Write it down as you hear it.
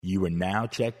You are now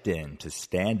checked in to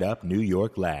Stand Up New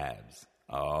York Labs.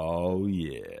 Oh,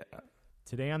 yeah.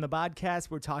 Today on the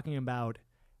podcast, we're talking about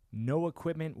no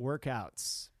equipment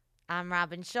workouts. I'm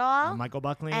Robin Shaw. I'm Michael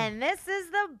Buckley. And this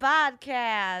is the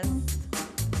podcast.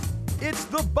 It's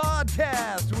the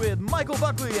podcast with Michael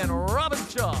Buckley and Robin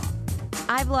Shaw.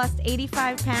 I've lost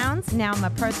 85 pounds. Now I'm a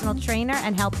personal trainer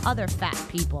and help other fat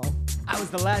people. I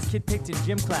was the last kid picked in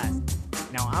gym class.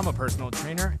 Now I'm a personal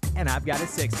trainer, and I've got a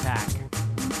six-pack.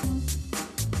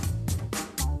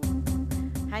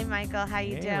 Hi, Michael. How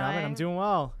you doing? Hey, Robin, I'm doing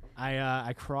well.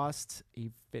 I crossed a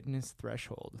fitness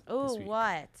threshold this Oh, week.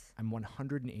 what? I'm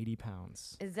 180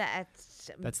 pounds. Is that...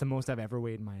 That's the most I've ever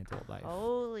weighed in my adult life.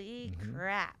 Holy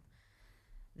crap.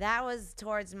 That was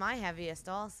towards my heaviest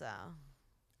also.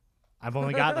 I've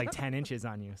only got like 10 inches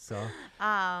on you, so.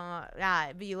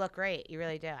 Yeah, but you look great. You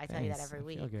really do. I tell you that Thanks. every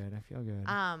week. I feel good.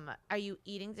 Are you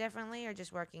eating differently or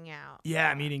just working out? Yeah,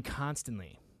 I'm eating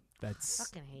constantly. I That's.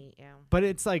 fucking hate you. But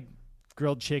it's like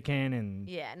grilled chicken and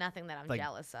Yeah, nothing that I'm Like-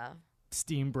 jealous of.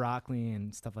 steamed broccoli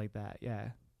and stuff like that. Yeah.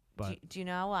 But Do you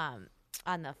know,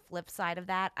 on the flip side of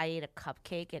that, I ate a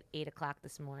cupcake at 8 o'clock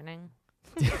this morning.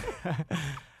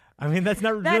 I mean, that's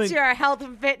not That's really. your health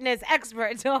and fitness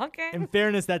expert talking. In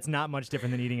fairness, that's not much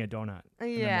different than eating a donut. in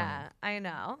the Yeah, I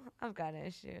know. I've got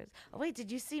issues. Oh, wait,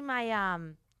 did you see my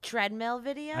treadmill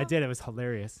video? morning. I did. It was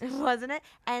hilarious. Wasn't it?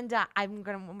 And I'm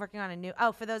working on a new.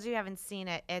 Oh, for those of you who haven't seen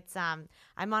it, it's I'm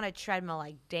on a treadmill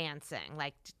like dancing,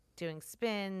 like doing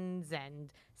spins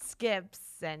and skips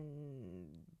and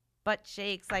butt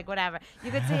shakes, like whatever. You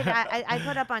could see it. I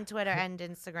put up on Twitter and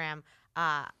Instagram.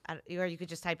 Or you could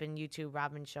just type in YouTube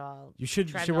Robin Shaw. You should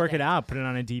treadmill work it dance. out. Put it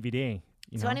on a DVD.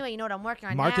 So anyway, you know what I'm working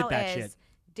on Market now that is shit.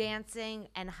 dancing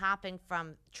and hopping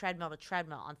from treadmill to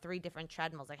treadmill on 3 different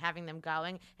treadmills, like having them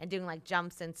going and doing like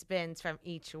jumps and spins from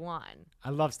each one. I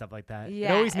love stuff like that.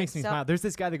 Yeah, it always makes it's me so- smile. There's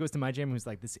this guy that goes to my gym who's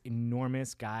like this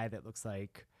enormous guy that looks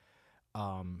like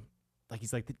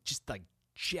he's like just like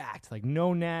jacked, like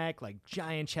no neck, like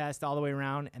giant chest all the way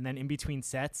around, and then in between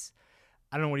sets,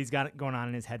 I don't know what he's got going on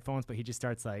in his headphones, but he just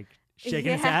starts like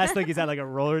shaking his Yeah. ass like he's at like a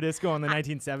roller disco in the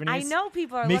 1970s. I know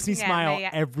people are Makes me looking smile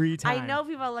at me. every time. I know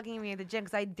people are looking at me at the gym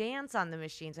because I dance on the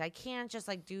machines. I can't just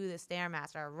like do the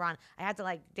Stairmaster or run. I had to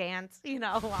like dance,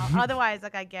 otherwise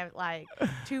like I get like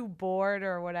too bored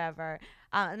or whatever.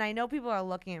 And I know people are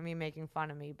looking at me making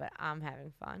fun of me, but I'm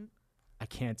having fun. I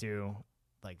can't do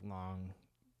like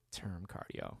long-term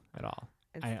cardio at all.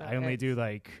 It's I only do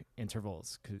like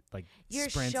intervals, like Your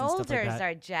sprints and stuff like shoulders that.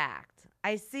 are jacked.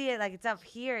 I see it like it's up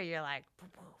here. You're like, poof,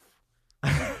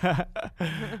 poof.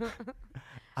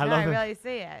 I No, love I it. really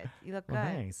see it. You look Well,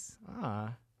 good. thanks.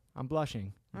 I'm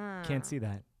blushing. Can't see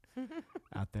that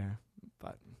out there,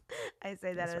 but I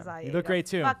say that as I You ate look a great,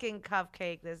 too. Fucking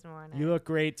cupcake this morning. you look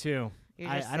great too. You're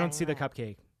I just don't see saying the that.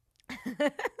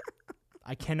 cupcake.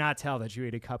 I cannot tell that you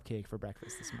ate a cupcake for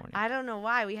breakfast this morning. I don't know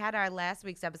why. We had our last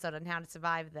week's episode on how to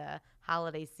survive the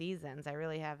holiday seasons. I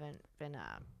really haven't been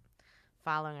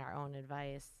following our own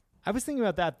advice. I was thinking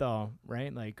about that though,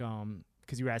 right? Like,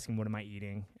 because you were asking, what am I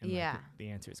eating? And Yeah. like, the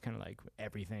answer is kind of like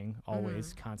everything,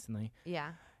 always, constantly.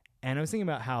 Yeah. And I was thinking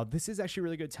about how this is actually a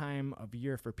really good time of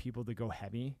year for people to go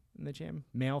heavy in the gym,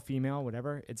 male, female,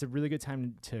 whatever. It's a really good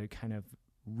time to kind of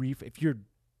if you're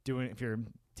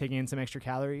taking in some extra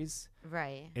calories,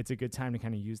 Right. it's a good time to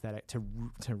kind of use that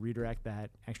to redirect that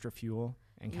extra fuel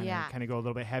and Yeah. kind of go a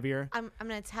little bit heavier. I'm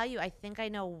going to tell you, I think I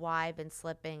know why I've been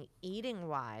slipping eating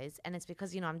wise. And it's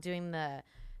because, I'm doing the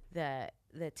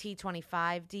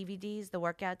T25 DVDs, the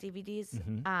workout DVDs.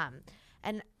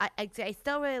 And I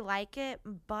still really like it,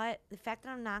 but the fact that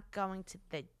I'm not going to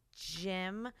the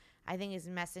gym, I think is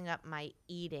messing up my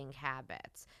eating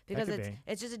habits because could it's be.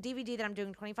 it's just a DVD that I'm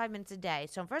doing 25 minutes a day.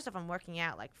 So first off, I'm working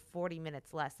out like 40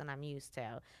 minutes less than I'm used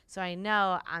to. So I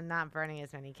know I'm not burning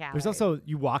as many calories. There's also,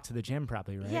 you walk to the gym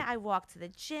probably, right? Yeah, I walk to the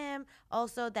gym.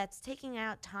 Also, that's taking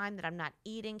out time that I'm not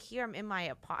eating. Here, I'm in my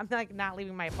apartment. I'm like not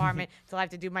leaving my apartment till I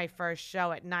have to do my first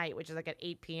show at night, which is like at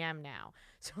 8 p.m. now.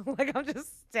 So like I'm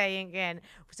just staying in.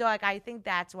 So like I think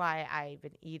that's why I've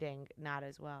been eating not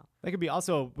as well. That could be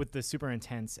also with the super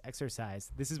intense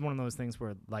exercise. This is one of those things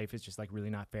where life is just like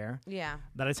really not fair. Yeah.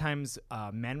 A lot of times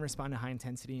men respond to high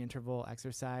intensity interval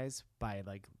exercise by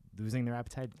like losing their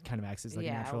appetite, kind of acts as like a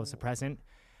Yeah. natural suppressant.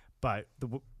 But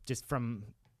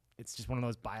it's just one of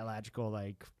those biological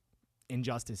like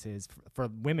injustices for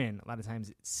women. A lot of times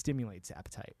it stimulates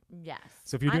appetite. Yes.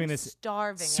 So if you're doing I'm this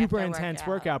starving super after I intense work out.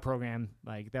 workout program,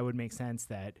 like that would make sense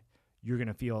that you're going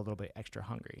to feel a little bit extra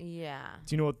hungry. Yeah.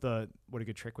 Do you know what a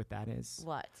good trick with that is?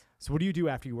 What? So what do you do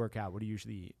after you work out? What do you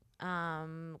usually eat?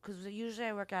 Because usually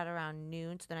I work out around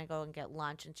noon, so then I go and get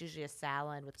lunch, and it's usually a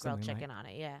salad with grilled Something like- chicken on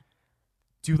it. Yeah.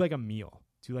 Do like a meal.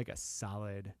 Do like a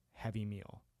solid, heavy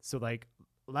meal. So like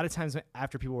a lot of times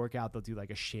after people work out, they'll do like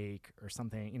a shake or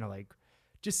something, like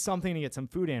just something to get some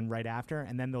food in right after,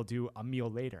 and then they'll do a meal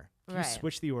later. If you Right.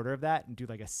 switch the order of that and do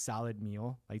like a solid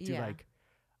meal, like do Yeah. like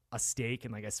a steak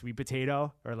and like a sweet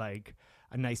potato, or like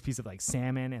a nice piece of like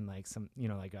salmon and like some,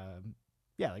 like a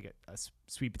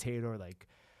sweet potato, or like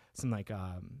some like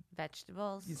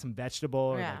Vegetables. some vegetable,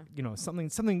 or Yeah. like,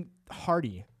 something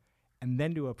hearty, and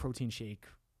then do a protein shake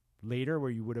later where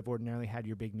you would have ordinarily had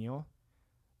your big meal.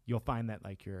 You'll find that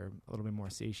like you're a little bit more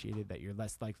satiated, that you're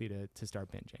less likely to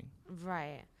start binging.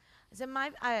 Right. So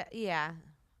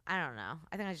I don't know.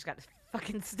 I think I just got to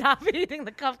fucking stop eating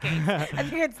the cupcakes. I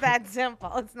think it's that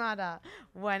simple. It's not a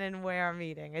when and where I'm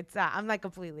eating. It's I'm like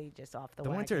completely just off the The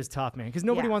wagon. winter is tough, man, because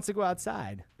nobody Yeah. wants to go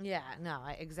outside. Yeah, no,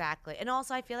 exactly. And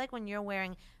also, I feel like when you're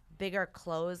wearing bigger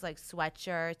clothes, like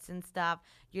sweatshirts and stuff,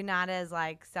 you're not as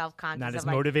like self-conscious. Not of, as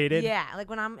like- motivated? Yeah, like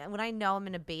when I know I'm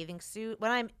in a bathing suit.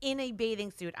 When I'm in a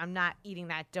bathing suit, I'm not eating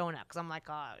that donut because I'm like,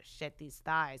 oh shit, these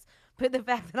thighs. But the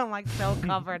fact that I'm like so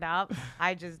covered up,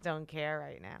 I just don't care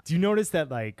right now. Do you notice that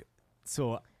like,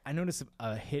 so I noticed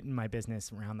a hit in my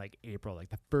business around like April, like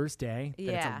the first day that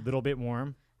Yeah. it's a little bit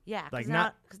warm. Yeah, Like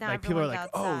now not like people are everyone's like,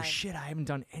 oh outside. shit, I haven't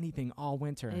done anything all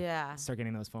winter. Yeah. Start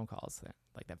getting those phone calls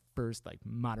like that first like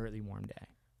moderately warm day.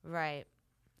 Right.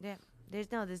 Yeah. There's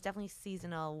definitely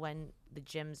seasonal when the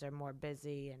gyms are more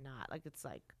busy and not. Like it's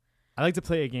like, I like to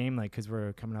play a game like because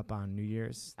we're coming up on New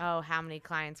Year's. oh, how many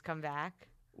clients come back?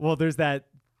 Well, there's that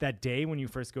day when you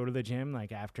first go to the gym,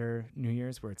 like after New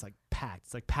Year's, where it's like packed.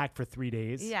 It's like packed for 3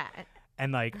 days. Yeah.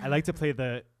 And like I like to play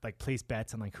place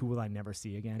bets on like who will I never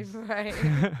see again. Right.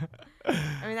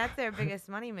 I mean, that's their biggest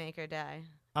moneymaker day.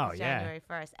 Oh It's yeah. January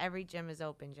 1st. Every gym is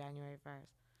open January 1st.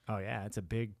 Oh yeah. It's a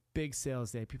big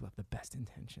sales day. People have the best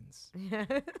intentions. Yeah.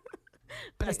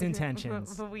 Best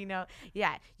intentions. But we know.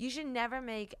 Yeah. You should never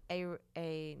make a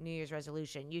New Year's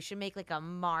resolution. You should make like a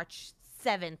March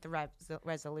 7th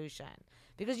resolution.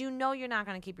 Because you're not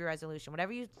going to keep your resolution.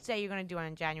 Whatever you say you're going to do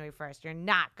on January 1st, you're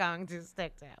not going to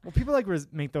stick to. Well, people like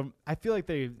make them. I feel like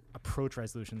they approach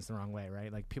resolutions the wrong way,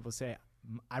 right? Like people say,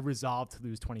 I resolve to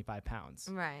lose 25 pounds,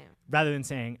 Right. rather than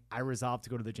saying I resolve to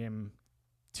go to the gym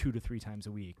 2 to 3 times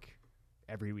a week,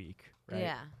 every week, right?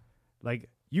 Yeah. Like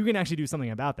you can actually do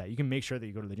something about that. You can make sure that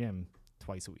you go to the gym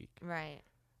twice a week. Right.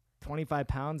 25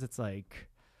 pounds, it's like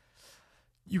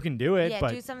you can do it, Yeah,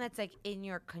 but do something that's like in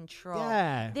your control.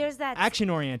 yeah, There's that action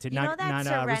oriented, you know not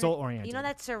that result oriented. You know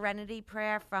that serenity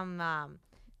prayer from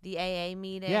the AA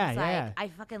meeting? Yeah, It's yeah. like, I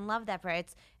fucking love that prayer.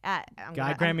 It's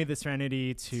God grant me the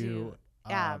serenity to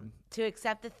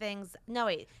accept the things. No,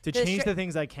 wait. to change the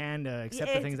things I can, to accept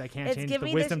the it's- things I can't it's change, give the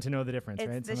me the wisdom sh- to know the difference, right?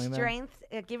 It's the Something like strength.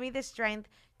 Give me the strength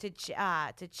to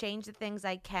change the things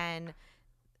I can.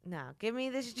 No, give me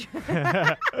the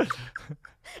strength.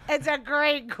 It's a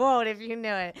great quote if you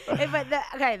knew it. But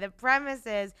the premise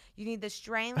is you need the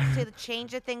strength to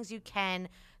change the things you can,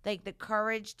 like the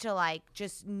courage to like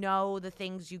just know the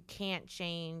things you can't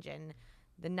change, and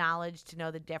the knowledge to know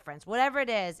the difference. Whatever it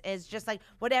is just like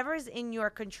whatever is in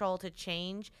your control to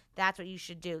change, that's what you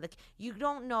should do. Like you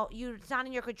don't know, it's not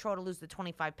in your control to lose the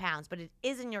 25 pounds, but it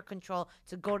is in your control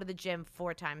to go to the gym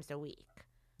 4 times a week.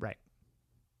 Right.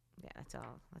 Yeah, that's all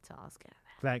I was getting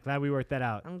at. Glad we worked that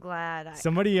out. I'm glad.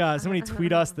 Somebody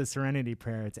tweet us the serenity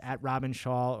prayer. It's at Robin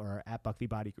Shaw or at Buckley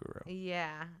Body Guru.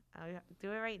 Yeah, I'll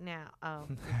do it right now. Oh,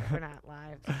 we're not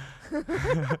live.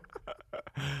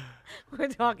 We're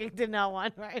talking to no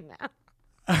one right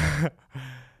now.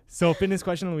 So fitness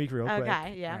question of the week real quick.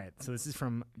 Okay, yeah. All right. So this is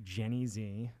from Jenny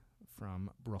Z from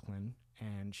Brooklyn.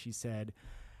 And she said,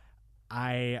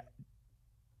 I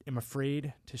am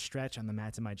afraid to stretch on the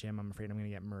mats in my gym. I'm afraid I'm going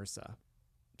to get MRSA.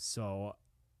 So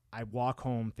I walk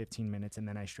home 15 minutes and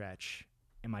then I stretch.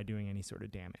 Am I doing any sort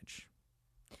of damage?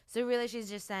 So really, she's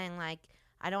just saying like,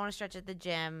 I don't want to stretch at the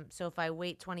gym. So if I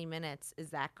wait 20 minutes, is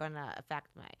that going to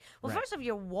affect me? Well, Right. first off,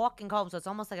 you're walking home, so it's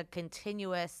almost like a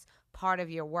continuous part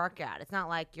of your workout. It's not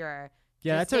like you're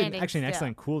Yeah, just that's standing actually an still.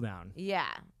 excellent cool down. Yeah,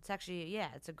 it's actually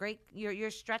it's a great.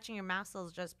 You're stretching your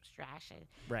muscles just stretching.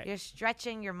 Right. You're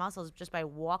stretching your muscles just by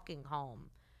walking home,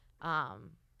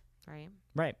 right?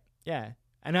 Right. Yeah.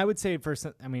 And I would say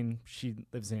she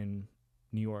lives in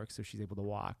New York, so she's able to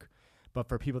walk. But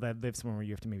for people that live somewhere where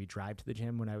you have to maybe drive to the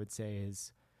gym, what I would say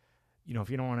is, if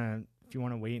you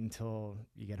want to wait until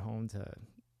you get home to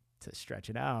stretch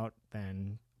it out,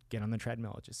 then get on the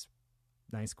treadmill. Just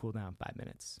nice cool down, 5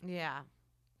 minutes. Yeah.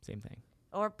 Same thing.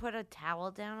 Or put a towel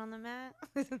down on the mat.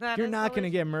 Isn't that You're a not going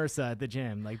to solution? get MRSA at the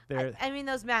gym. Like I mean,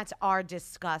 those mats are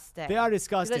disgusting. they are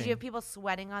disgusting. Because you have people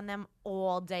sweating on them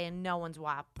all day and no one's They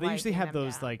usually wiping have them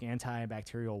those down. like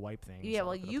antibacterial wipe things. Yeah, all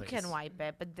well, over the you place. can wipe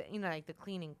it, but like the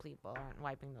cleaning people aren't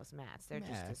wiping those mats. They're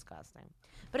just Yeah. disgusting.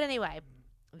 But anyway,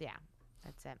 yeah,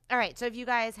 that's it. All right, so if you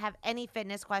guys have any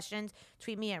fitness questions,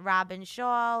 tweet me at Robin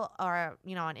Shaw or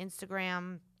on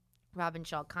Instagram, Robin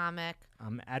Shaw Comic,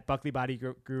 I'm at Buckley Body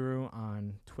Guru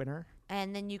on Twitter.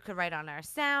 and then you could write on our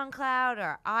SoundCloud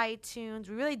or iTunes.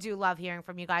 We really do love hearing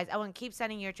from you guys. And keep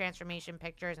sending your transformation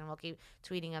pictures, and we'll keep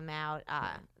tweeting them out.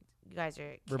 You guys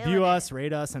are Review killing us, it.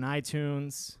 rate us on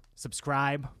iTunes,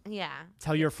 subscribe, Yeah.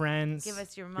 tell your friends, Give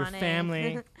us your money. your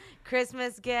family,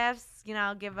 Christmas gifts,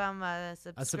 give them a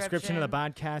subscription. a subscription to the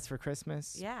podcast for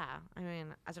Christmas. Yeah. I mean,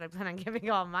 that's what I plan on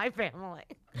giving all my family.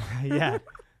 Yeah.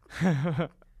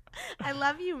 I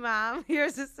love you, Mom.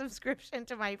 Here's a subscription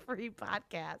to my free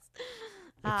podcast.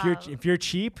 If you're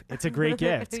cheap, it's a great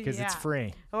gift because it's Yeah.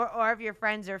 free. Or if your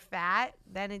friends are fat,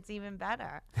 then it's even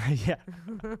better. Yeah.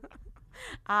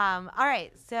 All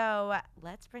right. So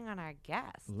let's bring on our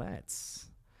guest. Let's.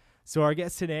 So our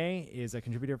guest today is a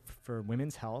contributor for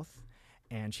Women's Health,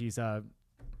 and she's a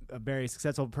very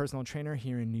successful personal trainer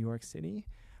here in New York City.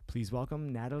 Please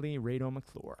welcome Natalie Rado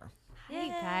McClure. Hey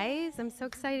guys, I'm so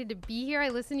excited to be here. I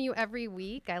listen to you every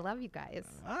week. I love you guys.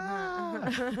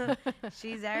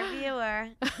 She's our viewer.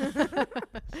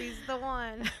 She's the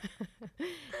one.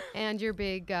 And your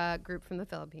big group from the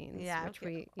Philippines. Yeah. Which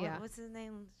okay. we, yeah. What's his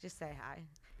name? Just say hi.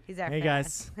 He's our Hey fan.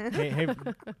 guys. hey,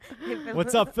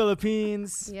 what's up,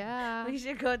 Philippines? Yeah. We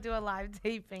should go do a live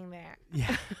taping there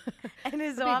Yeah. in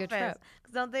his That'd be a good office. trip.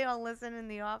 Because don't they all listen in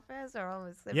the office or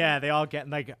always? Yeah, they all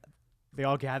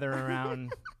gather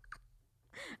around.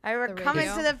 All right, we're The coming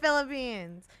radio. to the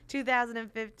Philippines,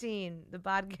 2015, the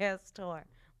podcast tour,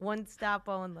 one stop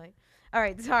only. All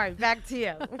right, sorry, back to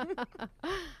you.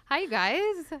 Hi you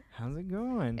guys. How's it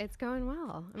going? It's going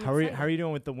well. I'm How are excited. you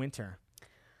doing with the winter?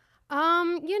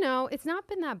 It's not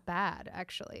been that bad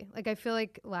actually. Like I feel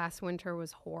like last winter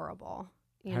was horrible.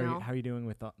 You know. How are you doing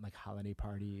with the, like holiday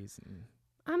parties? And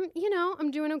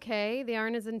I'm doing okay. They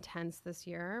aren't as intense this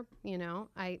year.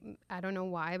 I don't know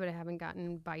why, but I haven't gotten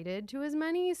invited to as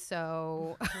many,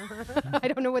 so I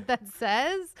don't know what that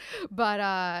says.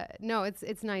 But no,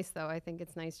 it's nice though. I think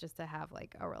it's nice just to have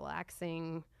like a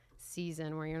relaxing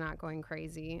season where you're not going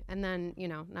crazy, and then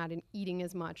not eating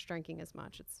as much, drinking as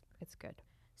much. It's good.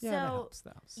 yeah, that So helps.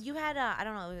 That helps. you had I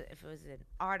don't know if it was an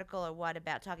article or what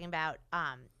about talking about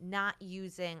not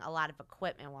using a lot of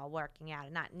equipment while working out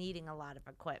and not needing a lot of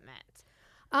equipment.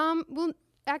 Well,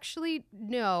 actually,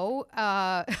 no.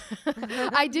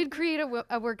 I did create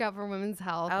a workout for Women's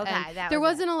Health. Okay, and that there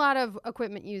was it. wasn't a lot of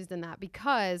equipment used in that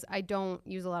because I don't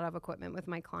use a lot of equipment with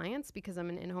my clients because I'm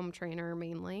an in-home trainer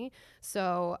mainly.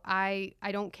 So I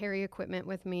don't carry equipment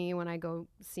with me when I go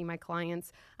see my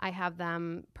clients. I have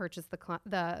them purchase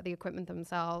the equipment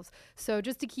themselves. So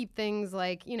just to keep things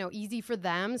like, easy for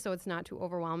them so it's not too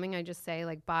overwhelming, I just say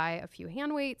like buy a few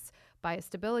hand weights, buy a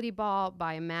stability ball,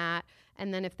 buy a mat,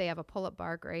 and then if they have a pull-up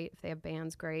bar, great. If they have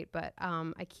bands, great. But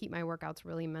I keep my workouts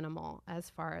really minimal as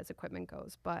far as equipment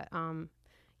goes. But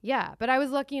yeah, but I was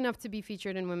lucky enough to be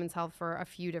featured in Women's Health for a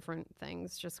few different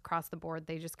things, just across the board.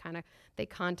 They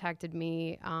contacted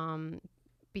me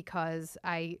because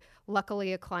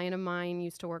luckily a client of mine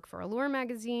used to work for Allure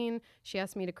magazine. She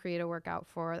asked me to create a workout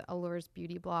for Allure's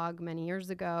beauty blog many years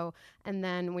ago. And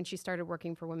then when she started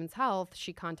working for Women's Health,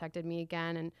 she contacted me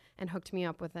again and hooked me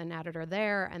up with an editor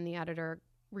there. And the editor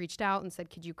reached out and said,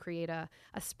 could you create a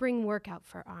spring workout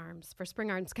for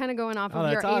spring arms, kind of going off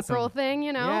of your that's April awesome. thing,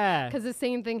 Yeah. because the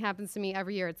same thing happens to me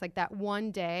every year. It's like that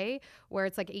one day where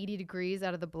it's like 80 degrees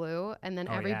out of the blue. And then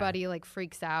Oh, yeah. everybody like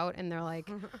freaks out and they're like,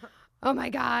 oh my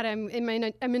God, I'm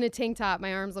in a tank top.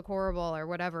 My arms look horrible or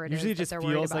whatever it Usually is it just that they're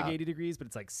worried feels like about. 80 degrees, but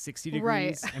it's like 60 Right.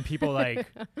 degrees. And people like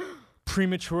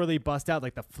prematurely bust out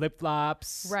like the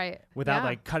flip-flops. Right. Without Yeah.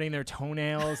 like cutting their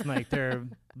toenails and like their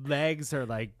legs are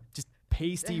like just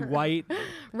pasty white.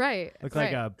 Right. Look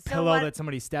right. like a So pillow what- that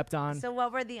somebody stepped on. So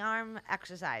what were the arm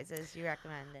exercises you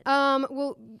recommended?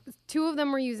 Well, two of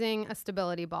them were using a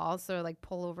stability ball, so like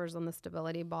pullovers on the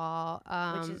stability ball.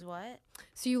 Which is what?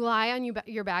 So you lie on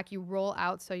your back, you roll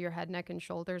out so your head, neck, and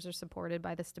shoulders are supported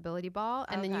by the stability ball,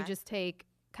 and then you Okay. just take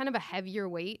kind of a heavier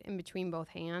weight in between both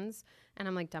hands. And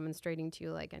I'm like demonstrating to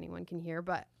you like anyone can hear,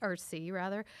 or see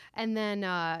rather. And then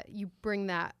you bring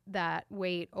that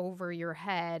weight over your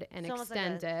head and It's almost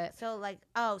extend like it. So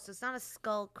so it's not a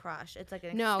skull crush. It's like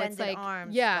an No, extended it's like arm.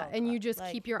 yeah, skull and you crush. just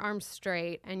Like- keep your arms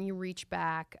straight and you reach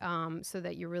back so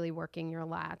that you're really working your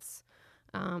lats.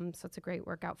 So it's a great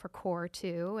workout for core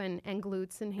too, and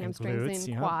glutes and hamstrings glutes, and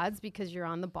yeah. quads because you're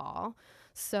on the ball.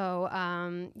 So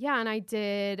yeah, and I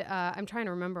did. I'm trying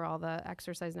to remember all the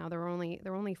exercise now. There were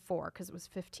only 4 because it was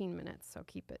 15 minutes. So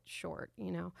keep it short,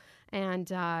 And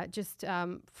just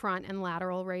front and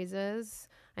lateral raises.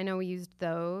 I know we used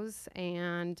those,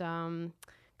 and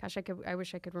gosh, I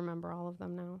wish I could remember all of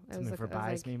them now. Something for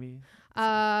buys, maybe?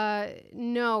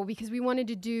 No, because we wanted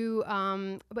to do,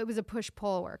 but it was a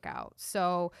push-pull workout.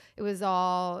 So it was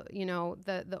all,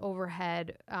 the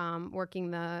overhead,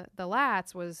 working the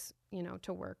lats was,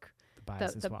 to work The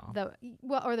buys as well.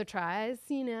 or the tries,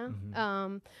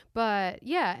 but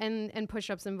yeah, and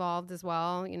push-ups involved as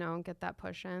well, get that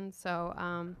push in.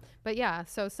 So, but yeah,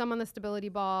 so some on the stability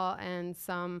ball and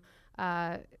some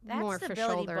That more for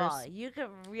stability shoulders. ball, you could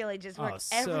really just work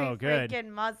so every good. freaking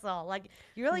muscle. Like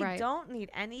you really Right. don't need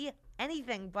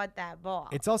anything but that ball.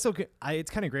 It's also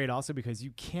it's kind of great also because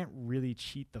you can't really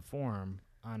cheat the form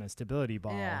on a stability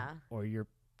ball, Yeah. or you're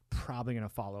probably gonna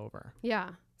fall over.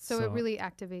 Yeah. So So- it really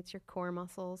activates your core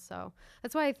muscles. So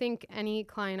that's why I think any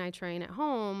client I train at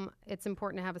home, it's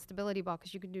important to have a stability ball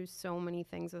because you can do so many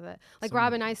things with it. Like So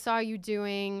Robin, many I saw you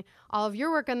doing all of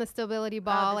your work on the stability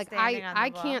ball. the Like standing on the I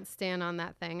ball. can't stand on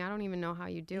that thing. I don't even know how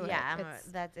you do yeah, it.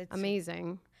 It's it's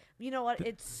amazing. You know what?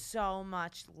 It's so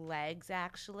much legs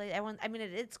actually. I mean,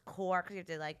 it's core because you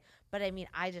have to but I mean,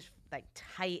 I just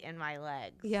tighten my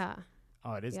legs. Yeah.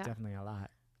 Oh, it is Yeah. definitely a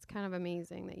lot. It's kind of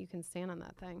amazing that you can stand on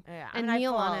that thing. Yeah, And I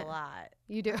kneel fall on a it. lot.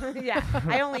 You do. Yeah,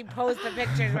 I only post the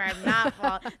pictures where I'm not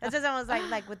falling. That's just almost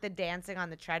like with the dancing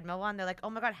on the treadmill one. They're like, "Oh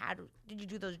my god, how did you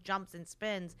do those jumps and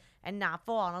spins and not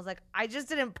fall?" And I was like, "I just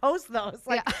didn't post those.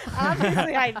 Like,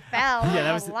 obviously, I fell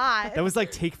a lot." That was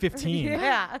like take 15.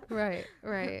 yeah. Right.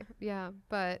 Yeah.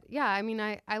 But yeah, I mean,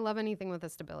 I love anything with a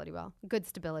stability ball. Good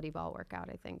stability ball workout,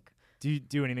 I think. Do you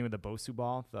do anything with the Bosu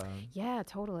ball? Yeah,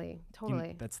 totally.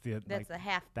 That's the That's the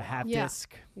half. the half Yeah.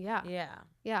 disc. Yeah. Yeah.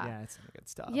 Yeah, it's some good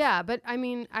stuff. Yeah, but I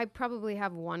mean, I probably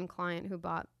have one client who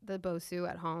bought the Bosu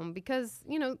at home because,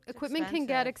 equipment can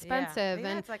get expensive. Yeah.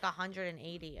 And it's like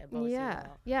 180 a Bosu Yeah,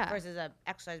 ball yeah. versus a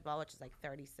exercise ball, which is like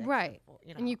 36. Right.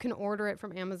 You know. And you can order it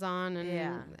from Amazon and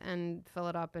Yeah. and fill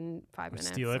it up in 5 Or minutes.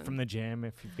 steal it and- from the gym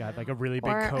if you've got like a really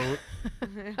big Or- coat.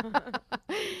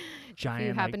 if Giant.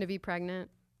 you happen like, to be pregnant.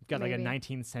 you've got like a maybe.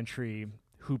 19th century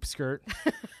hoop skirt.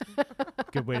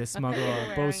 Good way to smuggle a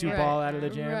Wearing Bosu it. ball out of the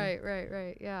gym.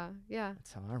 Right. Yeah.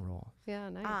 That's how I roll. Yeah,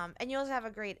 nice. And you also have a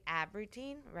great ab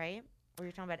routine, right? Where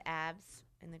you're talking about abs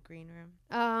in the green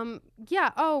room.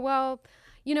 Yeah. Oh, well,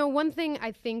 one thing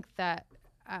I think that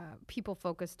people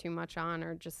focus too much on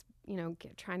are just,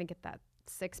 trying to get that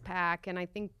 6-pack. And I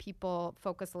think people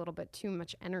focus a little bit too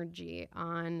much energy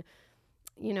on,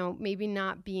 maybe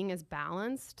not being as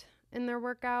balanced in their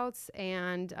workouts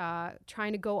and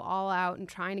trying to go all out and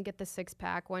trying to get the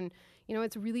 6-pack when,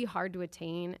 it's really hard to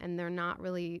attain and they're not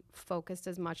really focused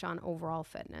as much on overall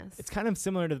fitness. It's kind of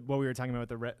similar to what we were talking about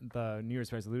with the New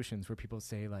Year's resolutions, where people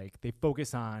say like they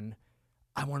focus on,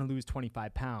 I want to lose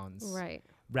 25 pounds, Right.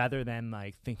 rather than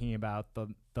like thinking about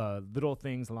the little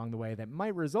things along the way that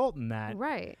might result in that.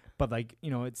 Right. But like,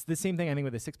 it's the same thing I think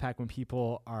with the 6-pack when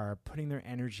people are directing their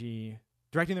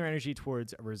energy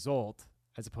towards a result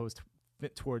as opposed to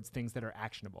towards things that are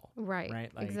actionable. Right.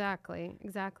 Like, Exactly.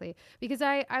 Because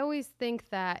I always think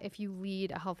that if you lead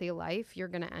a healthy life, you're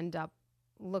going to end up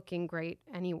looking great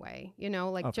anyway,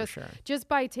 for sure. just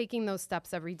by taking those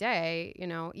steps every day,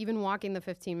 even walking the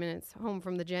 15 minutes home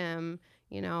from the gym,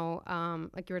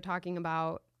 like you were talking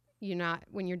about,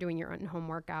 when you're doing your in-home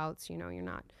workouts, you're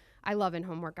not, I love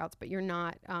in-home workouts, but you're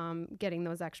not getting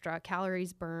those extra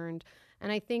calories burned.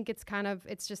 And I think it's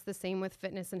just the same with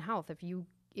fitness and health. If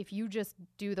you just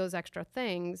do those extra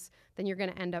things, then you're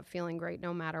going to end up feeling great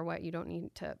no matter what. You don't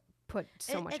need to put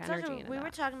so much energy into We that. were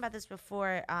talking about this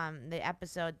before the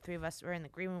episode. 3 of us were in the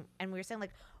green room, and we were saying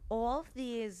like all of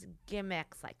these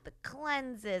gimmicks, like the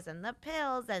cleanses and the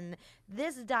pills and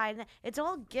this diet, it's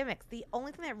all gimmicks. The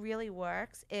only thing that really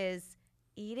works is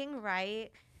eating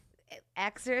right,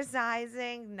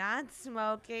 exercising, not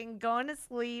smoking, going to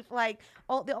sleep. Like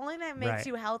the only thing that makes Right.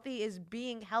 you healthy is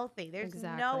being healthy. There's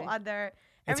Exactly. no other.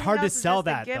 It's everything hard to else is sell just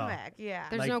a that, though. gimmick. Yeah.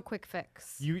 There's Like, no quick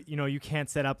fix. You can't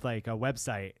set up like a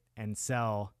website and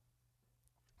sell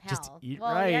Just Hell. eat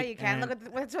well, right. yeah, you can. and- Look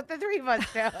at that's what the three of us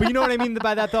do. But you know what I mean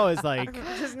by that though is like,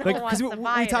 Just no like one wants because to we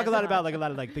buy it talk a as lot about much. like a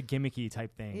lot of like the gimmicky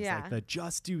type things, Yeah. like the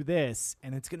just do this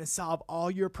and it's gonna solve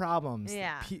all your problems.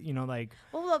 Yeah. You know, like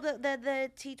Well,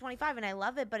 the T25, and I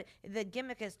love it, but the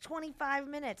gimmick is 25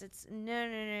 minutes. It's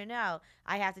no.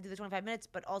 I have to do the 25 minutes,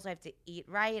 but also I have to eat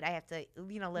right. I have to,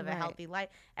 live a Right. healthy life.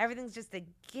 Everything's just a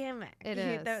gimmick. It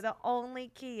is. The only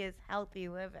key is healthy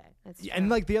living. It's yeah, and true.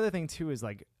 like the other thing too is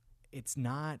like, it's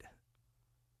not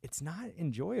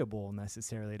enjoyable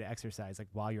necessarily to exercise like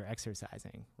while you're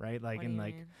exercising, right? Like What do and you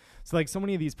like mean? so like so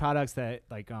many of these products that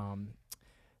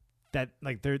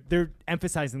they're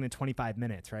emphasizing the 25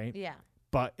 minutes, right? Yeah.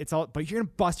 But you're gonna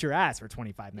bust your ass for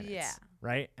 25 minutes, Yeah.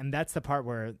 right? And that's the part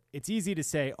where it's easy to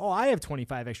say, oh, I have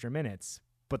 25 extra minutes,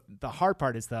 but the hard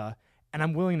part is and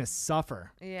I'm willing to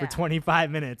suffer Yeah. for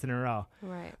 25 minutes in a row.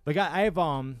 Right. Like I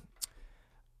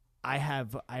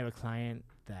have a client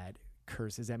that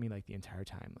curses at me like the entire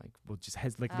time. Like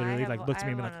has like I literally have like o- looks I at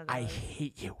me and be have like, one I of those.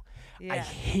 hate you. I Yeah.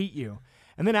 hate you.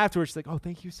 And then afterwards she's like, oh,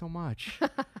 thank you so much.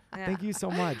 Thank you so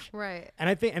much. Right. And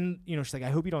I think, she's like, I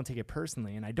hope you don't take it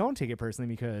personally. And I don't take it personally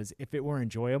because if it were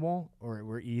enjoyable or it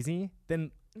were easy,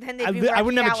 then Then I, they'd be I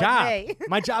wouldn't have a working out with job.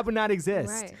 My job would not exist.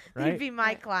 Right. They'd Right? be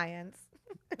my clients.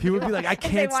 People would be like, I If they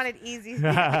can't. wanted easy.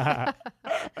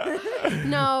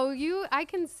 No, I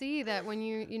can see that when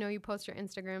you post your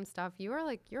Instagram stuff, you're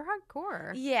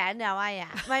hardcore. Yeah, no, I am.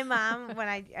 My mom, when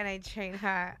I train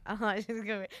her,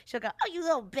 she'll go, "Oh, you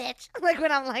little bitch!" Like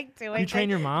when I'm like doing. You train things.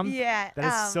 your mom? Yeah,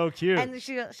 That is so cute. And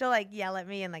she'll like yell at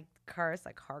me and like curse,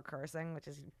 like her cursing, which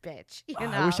is bitch. You Oh,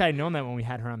 know? I wish I had known that when we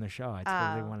had her on the show. I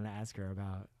totally Oh. wanted to ask her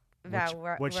about About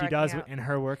what she working does out. in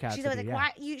her workouts. She's with always you,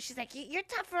 like, yeah. "Why?" She's like, "You're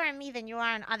tougher on me than you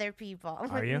are on other people."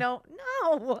 I'm Are like, you? No.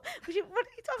 What are you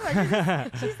talking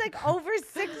about? She's like over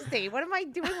 60. What am I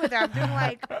doing with her? I'm doing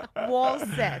like wall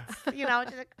sits. She's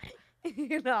like,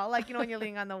 when you're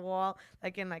leaning on the wall,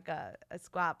 like in like a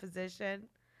squat position.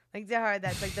 Like to her,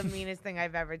 that's like the meanest thing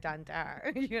I've ever done to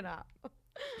her.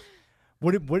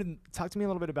 Talk to me a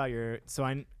little bit about so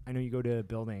I know you go to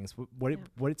buildings.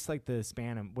 What's like the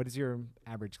span of, what is your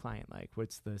average client like?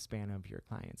 What's the span of your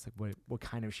clients? Like what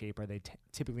kind of shape are they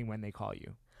typically when they call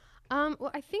you?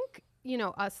 Well, I think,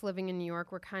 us living in New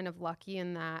York, we're kind of lucky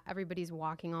in that everybody's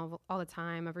walking all the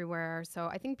time, everywhere. So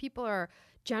I think people are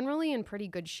generally in pretty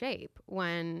good shape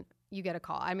when you get a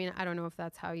call. I mean, I don't know if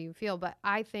that's how you feel, but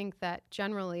I think that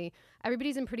generally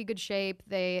everybody's in pretty good shape.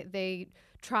 They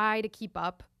try to keep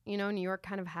up. New York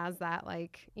kind of has that,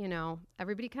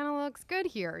 everybody kind of looks good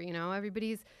here.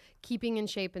 Everybody's keeping in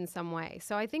shape in some way.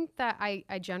 So I think that I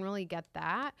generally get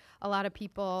that. A lot of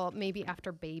people, maybe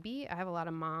after baby, I have a lot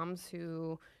of moms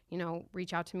who,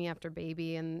 reach out to me after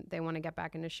baby and they want to get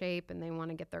back into shape and they want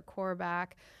to get their core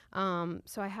back.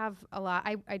 So I have a lot.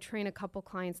 I train a couple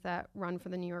clients that run for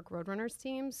the New York Roadrunners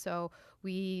team. So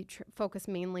we focus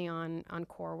mainly on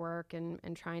core work and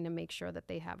trying to make sure that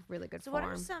they have really good So form.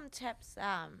 what are some tips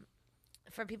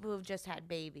for people who've just had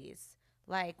babies?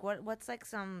 Like what's like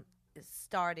some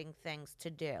starting things to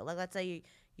do? Like let's say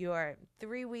you're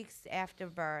 3 weeks after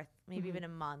birth, maybe even a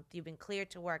month. You've been cleared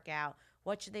to work out.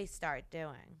 What should they start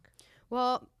doing?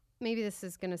 Well, maybe this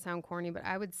is going to sound corny, but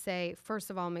I would say, first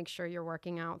of all, make sure you're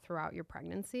working out throughout your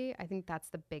pregnancy. I think that's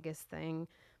the biggest thing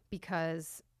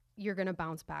because you're going to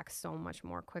bounce back so much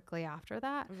more quickly after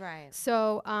that. Right.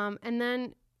 So, and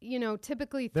then,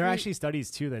 typically There are actually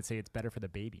studies too that say it's better for the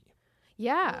baby.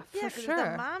 Yeah, Yeah, for 'cause sure.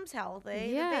 if the mom's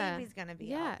healthy, the baby's going to be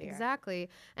healthier. Exactly.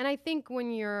 And I think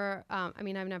when you're, I've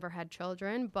never had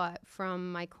children, but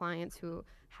from my clients who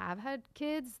have had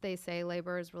kids, they say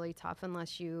labor is really tough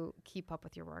unless you keep up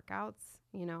with your workouts,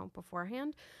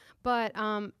 beforehand. But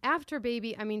after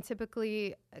baby,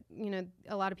 typically,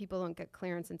 a lot of people don't get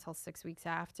clearance until 6 weeks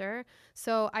after.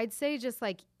 So I'd say just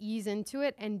like ease into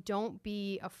it and don't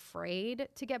be afraid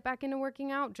to get back into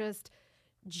working out. Just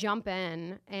jump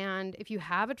in, and if you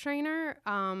have a trainer,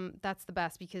 that's the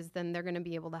best because then they're going to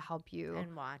be able to help you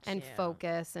And watch and you.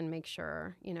 focus and make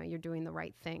sure you're doing the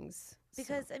right things.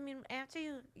 Because after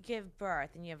you give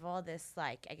birth and you have all this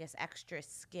like I guess extra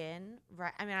skin,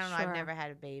 right? I don't know. I've Sure. never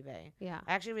had a baby. Yeah.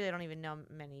 I actually really don't don't even know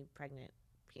many pregnant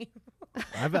people.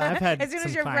 I've had as soon as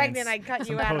some you're pregnant, clients, I cut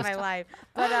you some out of my post- life.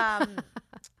 But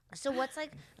so what's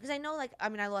like? Because I know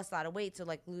I lost a lot of weight, so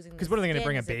like losing. Because what are they going to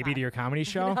bring a baby to your comedy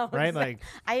show, No, right? exactly. Like,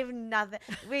 I have nothing.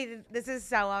 Wait, this is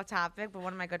so off topic, but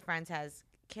one of my good friends has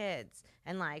kids,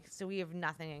 and so we have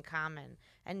nothing in common.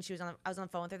 And I was on the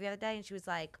phone with her the other day, and she was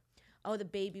like, "Oh, the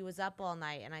baby was up all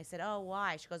night," and I said, "Oh,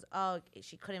 why?" She goes, "Oh,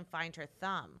 she couldn't find her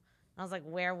thumb." And I was like,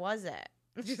 "Where was it?"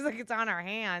 She's like, it's on her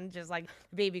hand, just like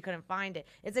the baby couldn't find it.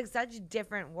 It's like such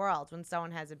different worlds when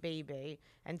someone has a baby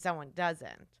and someone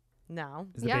doesn't. No.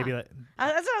 Is the Yeah. baby like,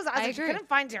 That's what I was like, she agree. couldn't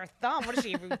find your thumb. What is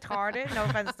she, retarded? No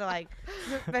offense to like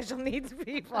special needs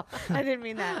people. I didn't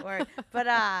mean that word. But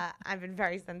I've been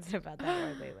very sensitive about that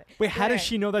word lately. wait, how does Right.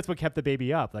 she know that's what kept the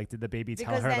baby up? Like, did the baby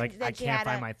tell Because her, then- like, then I she can't had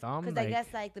find a- my thumb? Because Like, I guess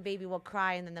like the baby will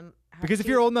cry and then her because if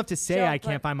teeth- you're old enough to say, she'll I put-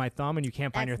 can't find my thumb, and you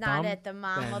can't find your That's not thumb. it. The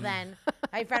mom will then- then,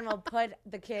 my friend will put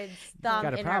the kid's thumb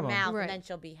got a in her problem. mouth Right. and then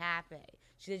she'll be happy.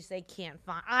 She just say can't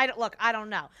find. I don't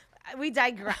know. We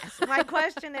digress. My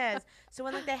question is, so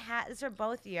when like they had this for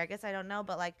both of you, I guess I don't know,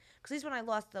 but like, 'cause at least when I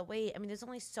lost the weight, I mean, there's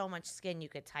only so much skin you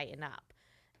could tighten up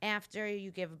after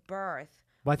you give birth.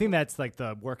 Well, I think that's like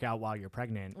the workout while you're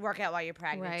pregnant. Work out while you're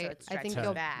pregnant, so Right. it I think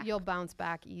stretches back. you'll bounce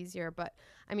back easier. But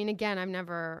I mean, again, I've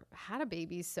never had a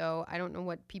baby, so I don't know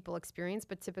what people experience.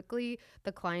 But typically,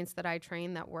 the clients that I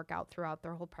train that work out throughout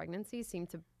their whole pregnancy seem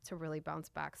to really bounce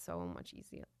back so much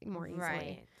more easily.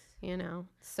 Right. You know.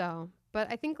 So, but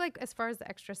I think like as far as the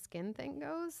extra skin thing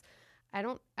goes, I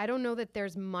don't know that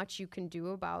there's much you can do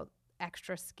about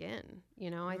extra skin. You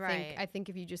know, Right. I think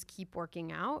if you just keep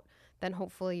working out, then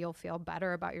hopefully you'll feel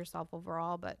better about yourself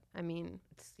overall. But I mean,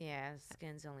 Yeah,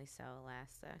 skin's only so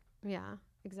elastic. yeah,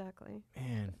 exactly.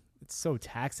 Man, it's so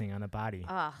taxing on the body.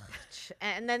 Ugh.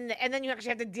 And then you actually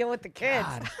have to deal with the kids.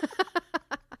 God.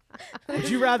 Would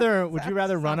you rather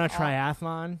run a awful.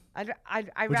 triathlon? I'd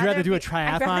Would you rather do a I'd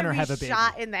triathlon rather or be have a baby?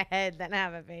 shot in the head than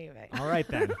have a baby. All right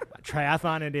then.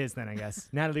 Triathlon it is then, I guess.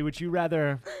 Natalie, would you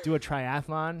rather do a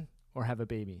triathlon or have a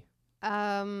baby?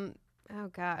 Oh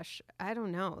gosh, I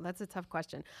don't know. That's a tough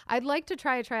question. I'd like to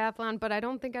try a triathlon, but I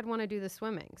don't think I'd want to do the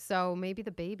swimming. So maybe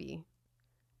the baby,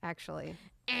 actually.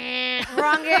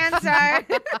 Wrong answer.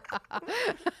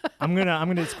 I'm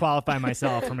gonna disqualify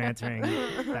myself from answering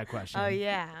that question. Oh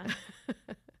yeah.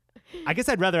 I guess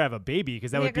I'd rather have a baby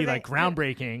because that Yeah, would be 'cause like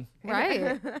groundbreaking,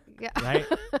 Right. Yeah. right?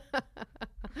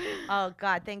 Oh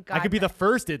God, thank God. I could be the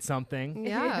first at something.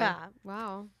 Yeah. Yeah.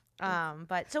 Wow.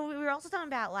 But so we were also talking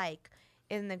about like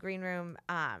in the green room,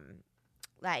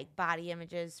 like body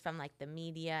images from like the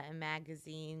media and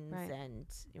magazines, Right. and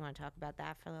you want to talk about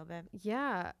that for a little bit?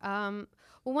 Yeah.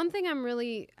 Well, one thing I'm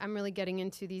really getting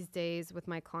into these days with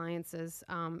my clients is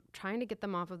trying to get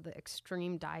them off of the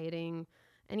extreme dieting,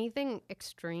 anything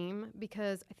extreme,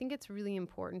 because I think it's really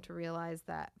important to realize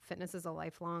that fitness is a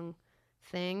lifelong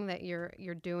thing that you're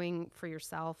doing for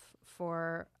yourself,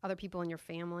 for other people in your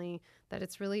family. That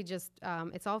it's really just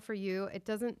it's all for you.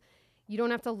 You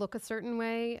don't have to look a certain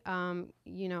way.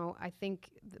 You know, I think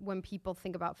when people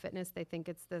think about fitness, they think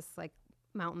it's this like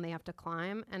mountain they have to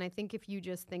climb. And I think if you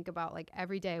just think about like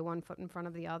every day, one foot in front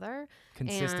of the other,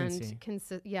 Consistency.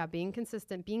 and being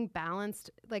consistent, being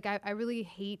balanced. Like I really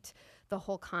hate the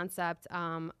whole concept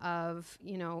of,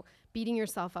 you know, beating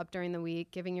yourself up during the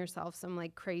week, giving yourself some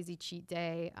like crazy cheat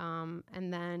day,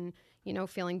 and then, you know,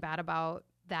 feeling bad about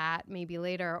that maybe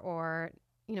later, or,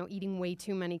 you know, eating way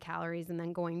too many calories and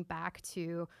then going back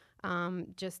to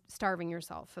just starving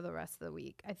yourself for the rest of the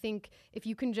week. I think if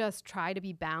you can just try to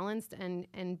be balanced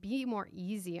and be more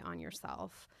easy on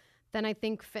yourself, then I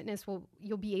think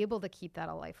you'll be able to keep that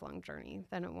a lifelong journey.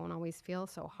 Then it won't always feel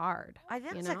so hard. I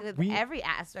think you it's know? like with We- every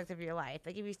aspect of your life.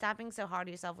 Like if you stop being so hard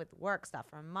on yourself with work stuff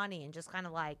or money and just kind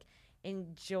of like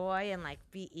enjoy and like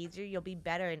be easier, you'll be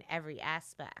better in every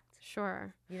aspect.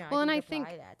 Sure. You know, Well, and I I think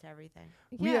think- apply that to everything.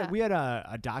 We had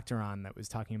a doctor on that was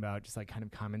talking about just like kind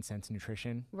of common sense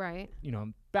nutrition. Right. You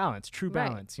know, balance, true Right,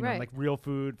 balance. You know, right. like real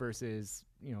food versus,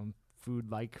 you know,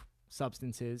 food like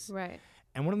substances. Right.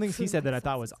 And one of the things he said that I Food-like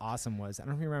thought was awesome was, I don't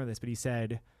know if you remember this, but he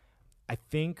said, I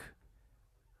think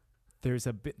there's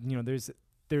a bit, you know, there's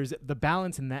the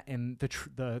balance in that, and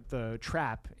the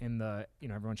trap in the, you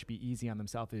know, everyone should be easy on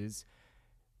themselves is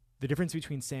the difference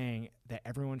between saying that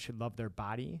everyone should love their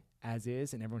body as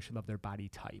is and everyone should love their body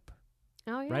type,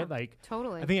 Oh yeah. right? Like,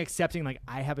 Totally. I think accepting like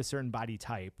I have a certain body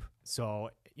type.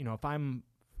 So, you know, if I'm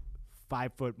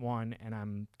 5'1" and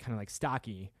I'm kind of like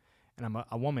stocky and I'm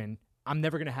a woman, I'm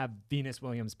never going to have Venus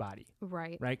Williams body,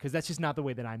 right. right? Because that's just not the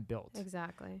way that I'm built.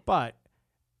 Exactly. But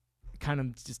kind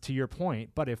of just to your point,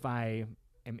 but if I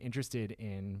am interested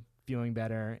in feeling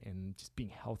better and just being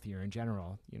healthier in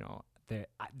general, you know,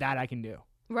 that I can do.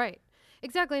 Right.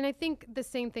 Exactly. And I think the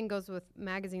same thing goes with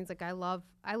magazines. Like I love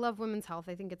Women's Health.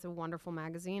 I think it's a wonderful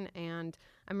magazine, and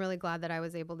I'm really glad that I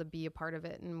was able to be a part of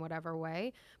it in whatever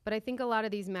way. But I think a lot of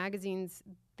these magazines,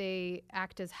 they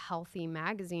act as healthy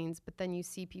magazines, but then you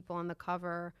see people on the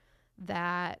cover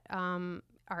that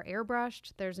are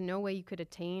airbrushed. There's no way you could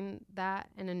attain that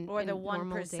in Or the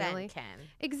normal 1% daily. can.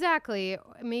 Exactly.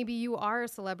 Maybe you are a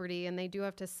celebrity and they do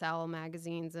have to sell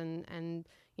magazines and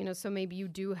so maybe you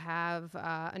do have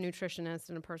a nutritionist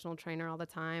and a personal trainer all the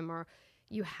time, or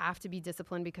you have to be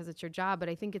disciplined because it's your job. But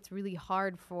I think it's really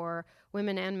hard for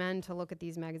women and men to look at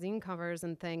these magazine covers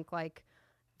and think like,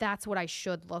 that's what I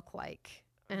should look like.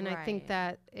 And I think Right.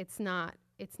 that it's not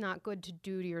good to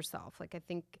do to yourself. Like, I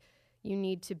think you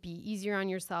need to be easier on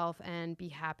yourself and be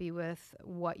happy with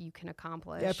what you can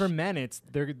accomplish. Yeah, for men,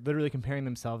 they're literally comparing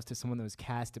themselves to someone that was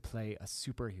cast to play a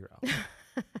superhero,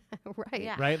 right.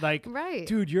 Yeah. right? Like, Right.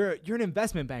 dude, you're an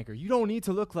investment banker. You don't need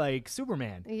to look like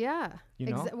Superman. Yeah. You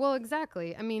know? Well,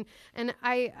 exactly. I mean, and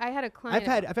I had a client.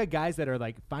 I've had guys that are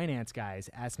like finance guys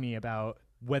ask me about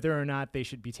whether or not they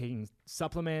should be taking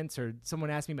supplements, or someone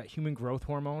asked me about human growth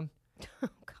hormone. Oh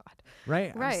God.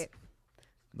 Right. Right.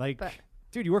 Like, But-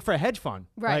 dude, you work for a hedge fund.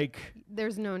 Right. Like,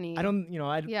 There's no need.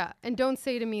 Yeah, and don't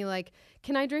say to me like,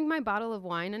 "Can I drink my bottle of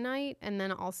wine a night and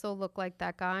then also look like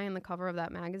that guy on the cover of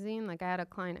that magazine?" Like, I had a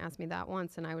client ask me that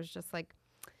once, and I was just like,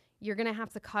 "You're gonna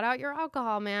have to cut out your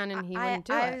alcohol, man," and he wouldn't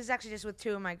do I it. was actually just with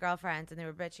two of my girlfriends, and they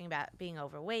were bitching about being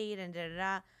overweight and da da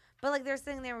da. But like they're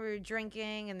sitting there, we were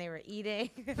drinking and they were eating.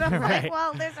 And I'm Right. like,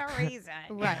 well, there's a reason,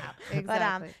 you Right, know?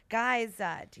 exactly. But guys,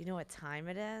 do you know what time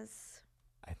it is?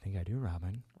 I think I do,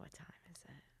 Robin. What time is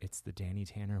it? It's the Danny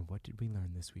Tanner "What did we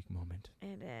learn this week" moment.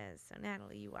 It is. So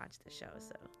Natalie, you watch the show,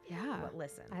 so Yeah,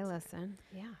 listen. I listen.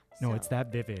 Yeah, No, it's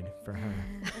that vivid for her.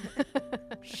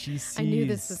 She sees. I knew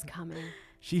this was coming.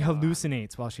 She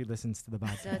hallucinates while she listens to the So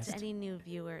podcast. to any new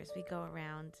viewers, we go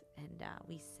around and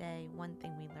we say one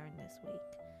thing we learned this week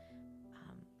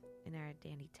in our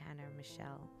Danny Tanner,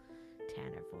 Michelle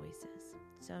Tanner voices.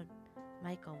 So,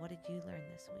 Michael, what did you learn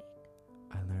this week?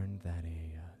 I learned that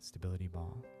a stability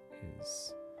ball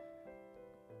is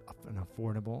an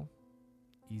affordable,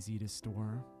 easy to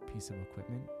store piece of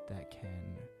equipment that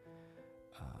can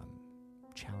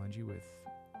challenge you with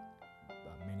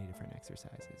many different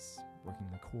exercises, working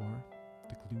the core,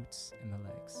 the glutes, and the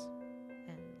legs.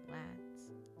 And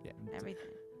lads, Yeah, everything.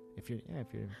 if you're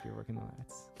working the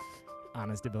lats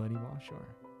on a stability ball, sure.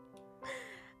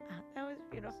 That was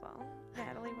beautiful.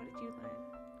 Natalie, what did you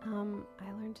learn?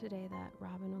 I learned today that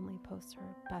Robin only posts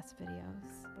her best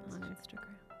videos That's on true.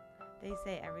 Instagram. They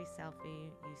say every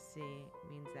selfie you see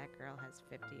means that girl has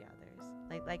 50 others,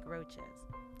 like roaches.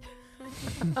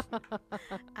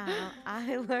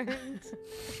 I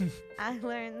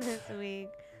learned this week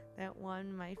that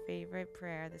one, my favorite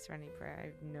prayer, this running prayer, I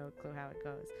have no clue how it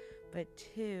goes, but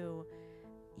two,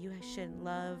 you should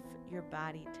love your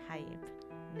body type,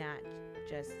 not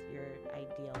just your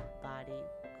ideal body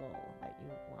goal that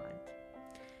you want.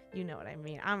 You know what I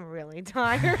mean. I'm really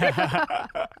tired. All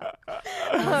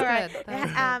right.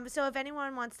 That was good. So if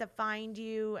anyone wants to find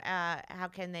you, how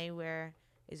can they? Where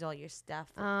is all your stuff?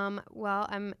 Well,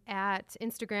 I'm at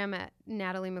Instagram at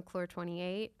Natalie McClure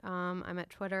 28. I'm at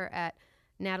Twitter at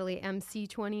Natalie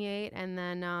MC28, and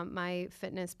then my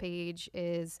fitness page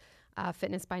is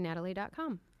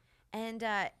fitnessbynatalie.com. And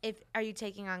are you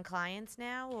taking on clients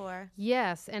now, or?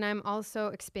 Yes, and I'm also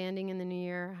expanding in the new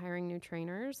year, hiring new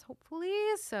trainers, hopefully.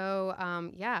 So,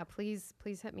 please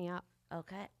hit me up.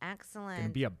 Okay, excellent. Gonna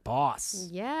be a boss.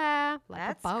 Yeah, like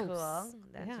That's a boss. cool.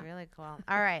 That's Yeah. really cool.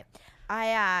 All right.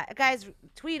 Guys,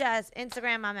 tweet us.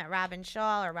 Instagram, I'm at Robin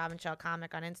Shaw or Robin Shaw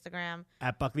Comic on Instagram.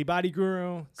 At Buckley Body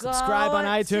Guru. Subscribe on Go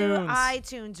iTunes. to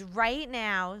iTunes right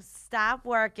now. Stop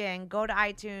working. Go to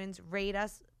iTunes. Rate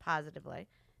us positively.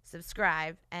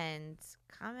 Subscribe and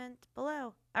comment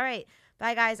below. All right.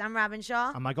 Bye, guys. I'm Robin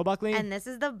Shaw. I'm Michael Buckley. And this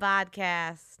is the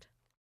podcast.